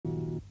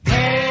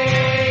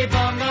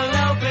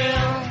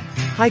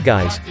Hi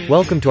guys,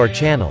 welcome to our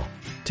channel.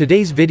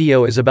 Today's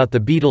video is about the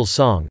Beatles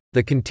song,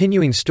 the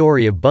continuing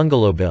story of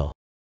Bungalow Bill.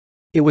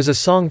 It was a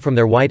song from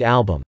their White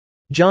Album.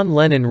 John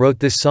Lennon wrote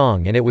this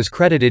song and it was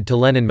credited to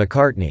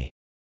Lennon-McCartney.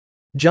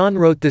 John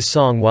wrote this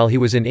song while he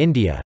was in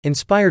India,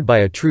 inspired by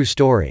a true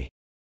story.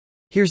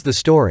 Here's the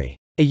story.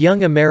 A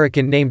young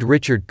American named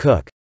Richard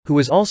Cook, who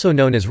was also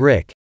known as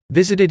Rick,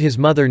 visited his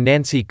mother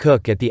Nancy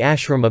Cook at the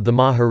ashram of the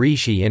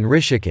Maharishi in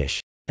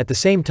Rishikesh. At the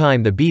same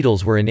time the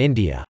Beatles were in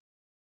India.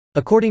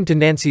 According to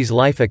Nancy's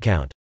life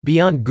account,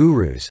 Beyond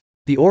Gurus,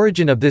 the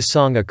origin of this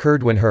song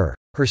occurred when her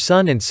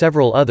son and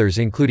several others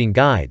including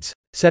guides,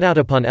 set out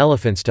upon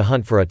elephants to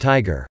hunt for a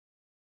tiger.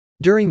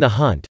 During the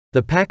hunt,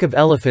 the pack of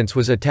elephants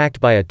was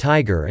attacked by a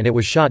tiger and it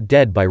was shot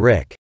dead by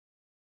Rick.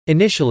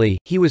 Initially,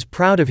 he was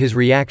proud of his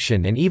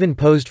reaction and even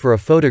posed for a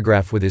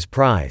photograph with his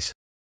prize.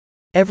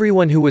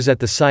 Everyone who was at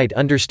the site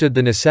understood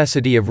the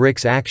necessity of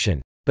Rick's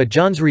action, but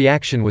John's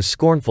reaction was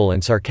scornful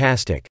and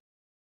sarcastic.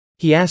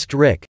 He asked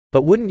Rick,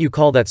 "But wouldn't you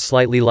call that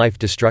slightly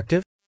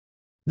life-destructive?"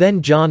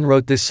 Then John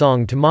wrote this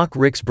song to mock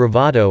Rick's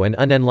bravado and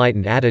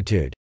unenlightened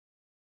attitude.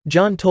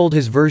 John told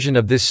his version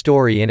of this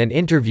story in an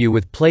interview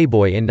with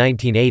Playboy in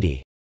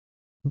 1980.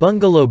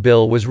 Bungalow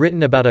Bill was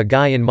written about a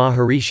guy in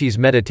Maharishi's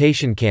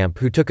meditation camp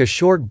who took a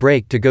short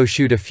break to go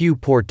shoot a few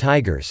poor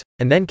tigers,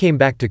 and then came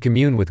back to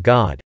commune with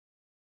God.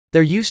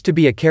 There used to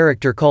be a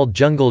character called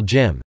Jungle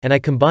Jim, and I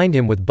combined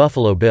him with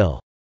Buffalo Bill.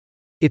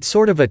 It's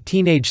sort of a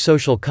teenage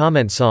social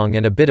comment song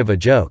and a bit of a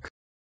joke.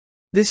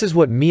 This is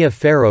what Mia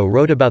Farrow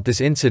wrote about this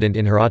incident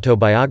in her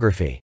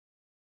autobiography.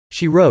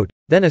 She wrote,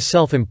 "Then a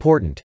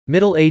self-important,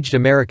 middle-aged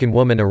American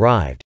woman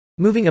arrived,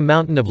 moving a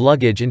mountain of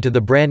luggage into the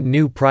brand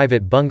new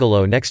private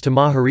bungalow next to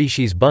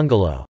Maharishi's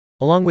bungalow,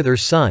 along with her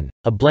son,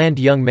 a bland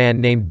young man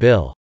named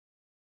Bill.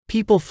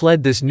 People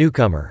fled this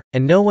newcomer,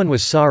 and no one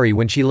was sorry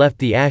when she left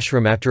the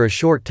ashram after a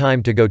short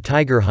time to go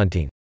tiger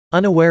hunting,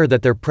 unaware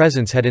that their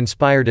presence had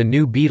inspired a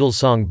new Beatles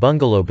song,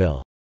 Bungalow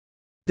Bill.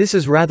 This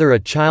is rather a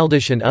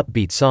childish and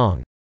upbeat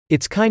song.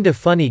 It's kind of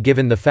funny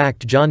given the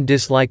fact John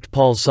disliked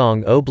Paul's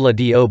song Obla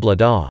Di Obla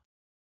Da.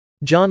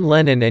 John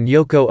Lennon and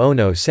Yoko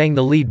Ono sang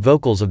the lead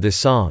vocals of this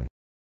song.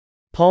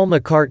 Paul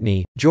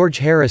McCartney, George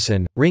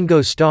Harrison,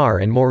 Ringo Starr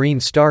and Maureen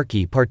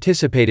Starkey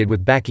participated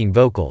with backing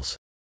vocals.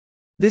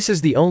 This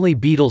is the only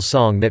Beatles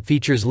song that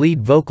features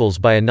lead vocals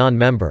by a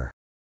non-member.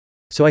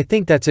 So I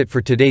think that's it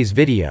for today's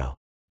video.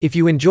 If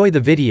you enjoy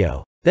the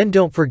video, then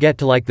don't forget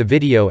to like the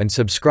video and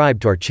subscribe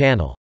to our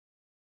channel.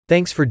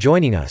 Thanks for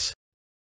joining us.